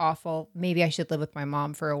is awful. Maybe I should live with my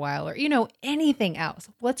mom for a while, or, anything else.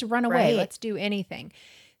 Let's run away. Right. Let's do anything.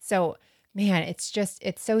 So, man, it's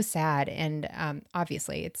so sad. And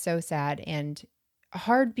obviously it's so sad and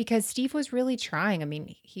hard because Steve was really trying. I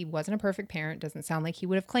mean, he wasn't a perfect parent. Doesn't sound like he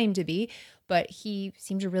would have claimed to be, but he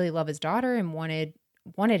seemed to really love his daughter and wanted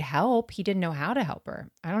help. He didn't know how to help her.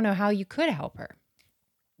 I don't know how you could help her.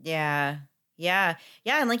 Yeah.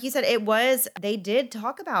 And like you said, they did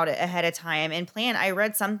talk about it ahead of time and plan. I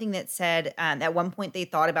read something that said at one point they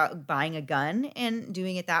thought about buying a gun and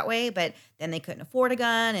doing it that way, but then they couldn't afford a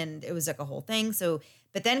gun and it was like a whole thing.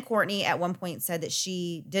 But then Courtney at one point said that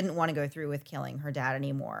she didn't want to go through with killing her dad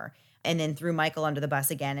anymore, and then threw Michael under the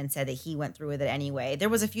bus again and said that he went through with it anyway. There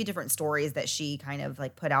was a few different stories that she kind of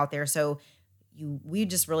like put out there. So we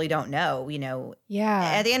just really don't know, Yeah.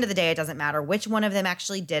 At the end of the day, it doesn't matter which one of them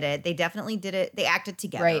actually did it. They definitely did it. They acted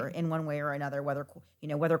together in one way or another, whether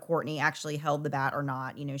Courtney actually held the bat or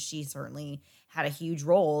not. She certainly had a huge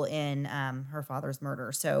role in her father's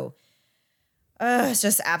murder. So it's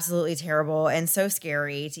just absolutely terrible and so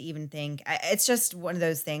scary to even think. It's just one of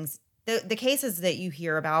those things. The cases that you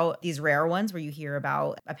hear about, these rare ones where you hear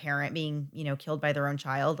about a parent being, killed by their own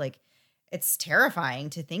child, like, it's terrifying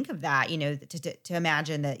to think of that, to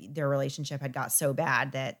imagine that their relationship had got so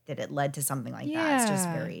bad that it led to something like that. It's just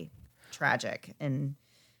very tragic and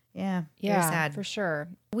very sad. For sure.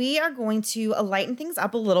 We are going to lighten things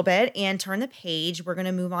up a little bit and turn the page. We're going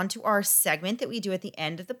to move on to our segment that we do at the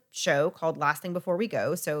end of the show called Last Thing Before We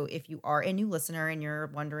Go. So if you are a new listener and you're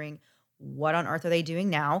wondering what on earth are they doing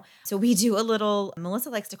now? So we do a little, Melissa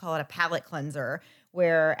likes to call it a palate cleanser,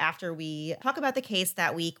 where after we talk about the case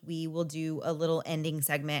that week, we will do a little ending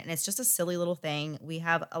segment. And it's just a silly little thing. We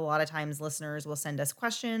have a lot of times listeners will send us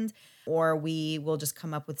questions, or we will just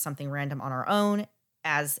come up with something random on our own,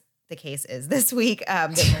 as the case is this week,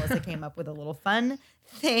 that Melissa came up with a little fun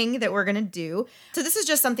thing that we're going to do. So this is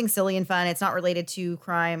just something silly and fun. It's not related to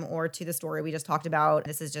crime or to the story we just talked about.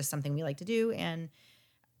 This is just something we like to do. And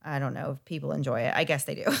I don't know if people enjoy it. I guess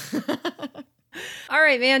they do. All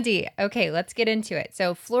right, Mandy. Okay, let's get into it.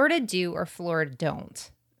 So Florida do or Florida don't?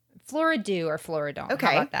 Flora-do or Flora-don't. Okay.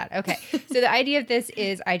 How about that? Okay. So the idea of this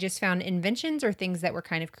is I just found inventions or things that were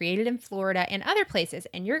kind of created in Florida and other places.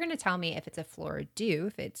 And you're going to tell me if it's a Flora-do,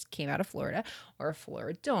 if it came out of Florida, or a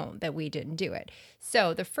Flora-don't, that we didn't do it.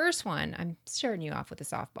 So the first one, I'm starting you off with a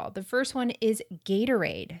softball. The first one is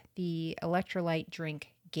Gatorade, the electrolyte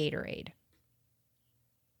drink Gatorade.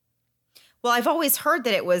 Well, I've always heard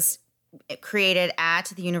that it was created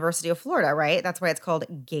at the University of Florida, right? That's why it's called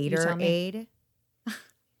Gatorade.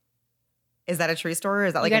 Is that a true story or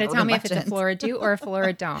is that like you an got to tell me legend? if it's a Flora-do or a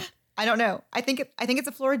Flora-don't. I don't know. I think it's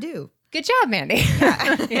a Flora-do. Good job, Mandy.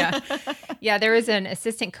 Yeah. Yeah, there was an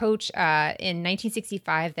assistant coach in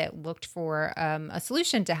 1965 that looked for a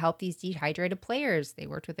solution to help these dehydrated players. They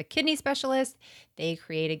worked with a kidney specialist. They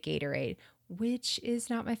created Gatorade, which is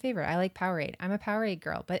not my favorite. I like Powerade. I'm a Powerade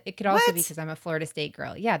girl, but it could also be because I'm a Florida State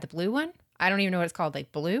girl. Yeah, the blue one. I don't even know what it's called.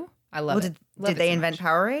 Like blue? I love it. Did they invent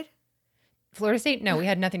Powerade? Florida State? No, we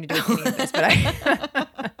had nothing to do with any of this, but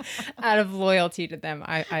out of loyalty to them,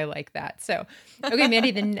 I like that. So, okay,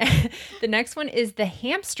 Mandy, the next one is the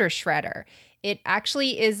hamster shredder. It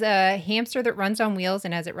actually is a hamster that runs on wheels,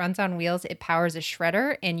 and as it runs on wheels, it powers a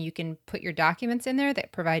shredder, and you can put your documents in there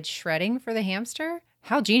that provide shredding for the hamster.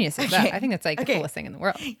 How genius is that? I think that's like the coolest thing in the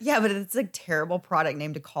world. Yeah, but it's a terrible product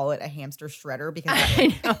name to call it a hamster shredder because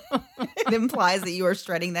I know. it implies that you are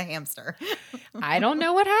shredding the hamster. I don't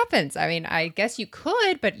know what happens. I mean, I guess you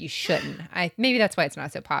could, but you shouldn't. Maybe that's why it's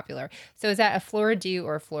not so popular. So is that a Flora-do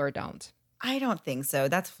or a Flora-don't? I don't think so.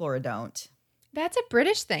 That's Flora-don't. That's a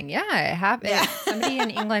British thing. Yeah, somebody in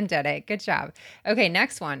England did it. Good job. Okay,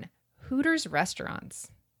 next one. Hooters restaurants.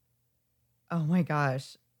 Oh my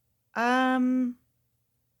gosh.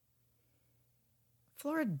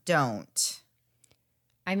 Flora-don't.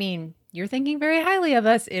 I mean, you're thinking very highly of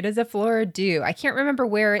us. It is a Flora-do. I can't remember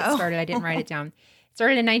where it started. I didn't write it down. It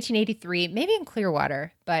started in 1983, maybe in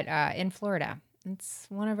Clearwater, but in Florida. It's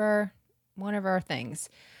one of our things.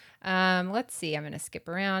 Let's see. I'm going to skip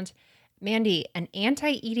around. Mandy, an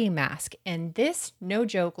anti-eating mask. And this, no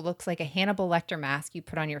joke, looks like a Hannibal Lecter mask you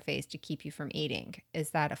put on your face to keep you from eating. Is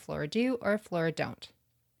that a Flora-do or a Flora-don't?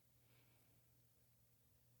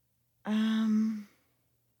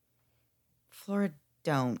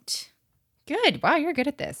 Flora-don't. Good. Wow, you're good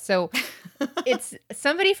at this. So it's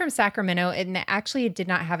somebody from Sacramento, and actually it did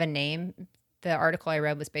not have a name. The article I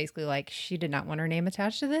read was basically like she did not want her name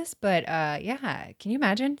attached to this. But yeah, can you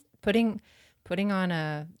imagine putting on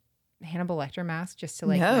a Hannibal Lecter mask just to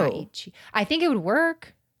not eat cheese? I think it would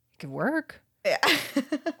work. It could work. Yeah.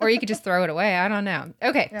 Or you could just throw it away. I don't know.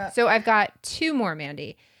 Okay, So I've got two more,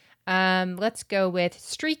 Mandy. Let's go with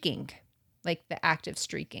streaking. Like the act of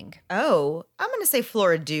streaking. Oh, I'm going to say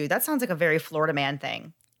Flora-do. That sounds like a very Florida man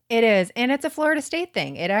thing. It is. And it's a Florida State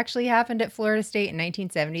thing. It actually happened at Florida State in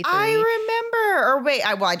 1973. I remember. Or wait,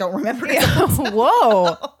 I don't remember.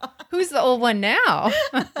 Whoa. Who's the old one now?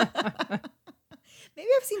 Maybe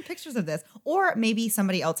I've seen pictures of this. Or maybe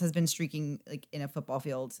somebody else has been streaking like in a football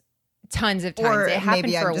field. Tons of times. Or it happened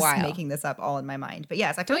maybe for I'm a just while. making this up all in my mind. But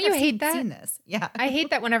yes, I feel Don't like you I've hate that? seen this. Yeah. I hate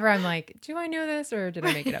that whenever I'm like, do I know this or did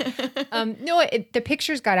I make it up? No, the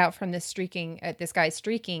pictures got out from this guy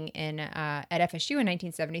streaking at FSU in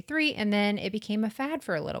 1973, and then it became a fad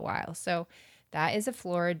for a little while. So that is a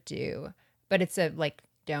Flora-do, but it's a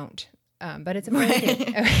don't. But it's a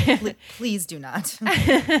Flora-do. Please do not.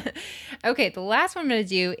 Okay, the last one I'm going to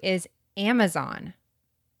do is Amazon.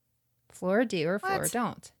 Flora-do or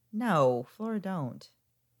Flora-don't? No, Flora-don't.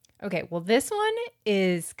 Okay, well, this one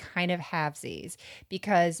is kind of halvesies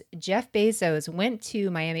because Jeff Bezos went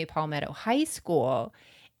to Miami Palmetto High School,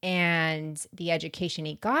 and the education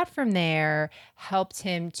he got from there helped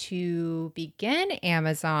him to begin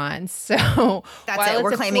Amazon. So that's it.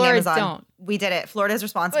 We're claiming Amazon. We did it. Florida is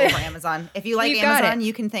responsible for Amazon. If you like Amazon,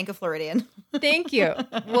 you can thank a Floridian. Thank you.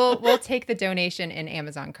 We'll take the donation in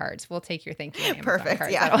Amazon cards. We'll take your thank you in Amazon Perfect,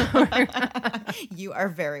 cards. Yeah. You are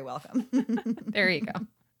very welcome. There you go.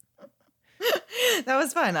 That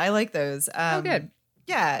was fun. I like those. Good.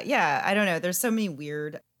 Yeah. I don't know. There's so many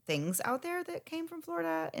weird things out there that came from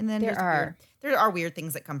Florida, and then there are weird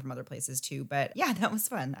things that come from other places too. But yeah, that was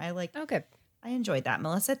fun. Good. I enjoyed that,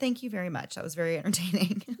 Melissa. Thank you very much. That was very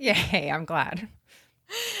entertaining. Yay, I'm glad.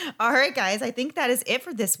 All right, guys. I think that is it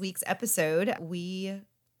for this week's episode.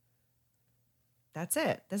 That's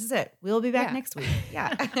it. This is it. We'll be back next week.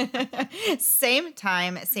 Yeah. Same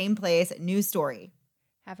time, same place, new story.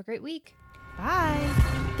 Have a great week. Bye.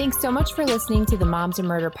 Thanks so much for listening to the Moms and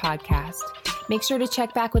Murder podcast. Make sure to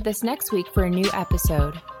check back with us next week for a new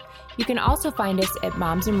episode. You can also find us at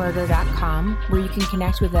momsandmurder.com, where you can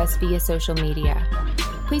connect with us via social media.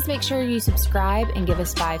 Please make sure you subscribe and give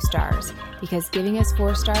us 5 stars, because giving us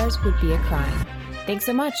 4 stars would be a crime. Thanks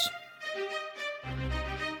so much.